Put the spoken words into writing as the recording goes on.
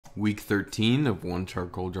Week 13 of one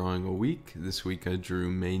charcoal drawing a week. This week I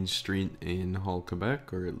drew Main Street in Hull,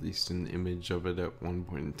 Quebec, or at least an image of it at one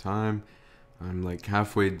point in time. I'm like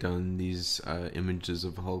halfway done these images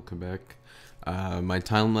of Hull, Quebec. My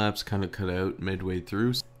time lapse kind of cut out midway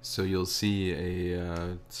through, so you'll see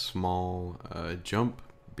a small jump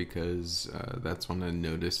because that's when I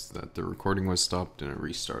noticed that the recording was stopped and I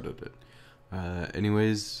restarted it.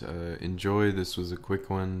 Anyways, enjoy. This was a quick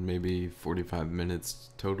one, maybe 45 minutes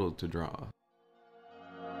total to draw.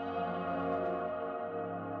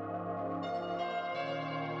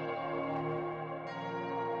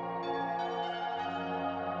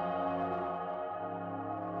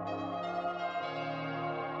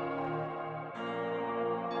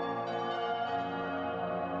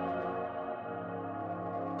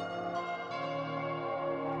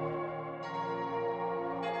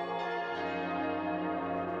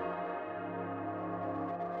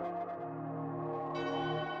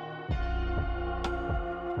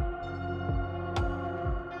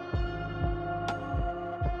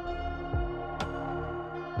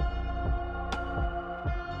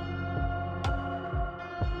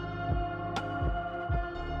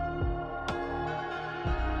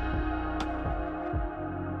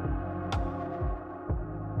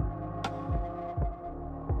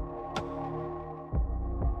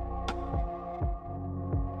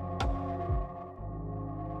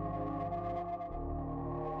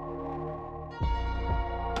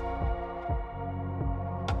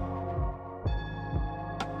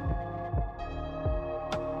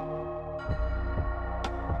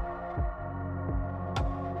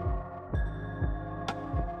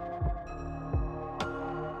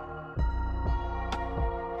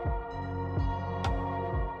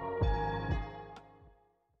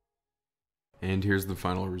 And here's the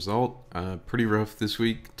final result. Pretty rough this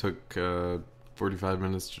week. Took 45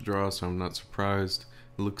 minutes to draw, so I'm not surprised.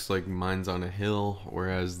 It looks like mine's on a hill,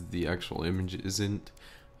 whereas the actual image isn't.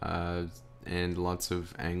 And lots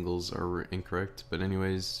of angles are incorrect. But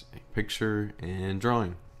anyways, picture and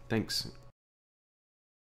drawing. Thanks.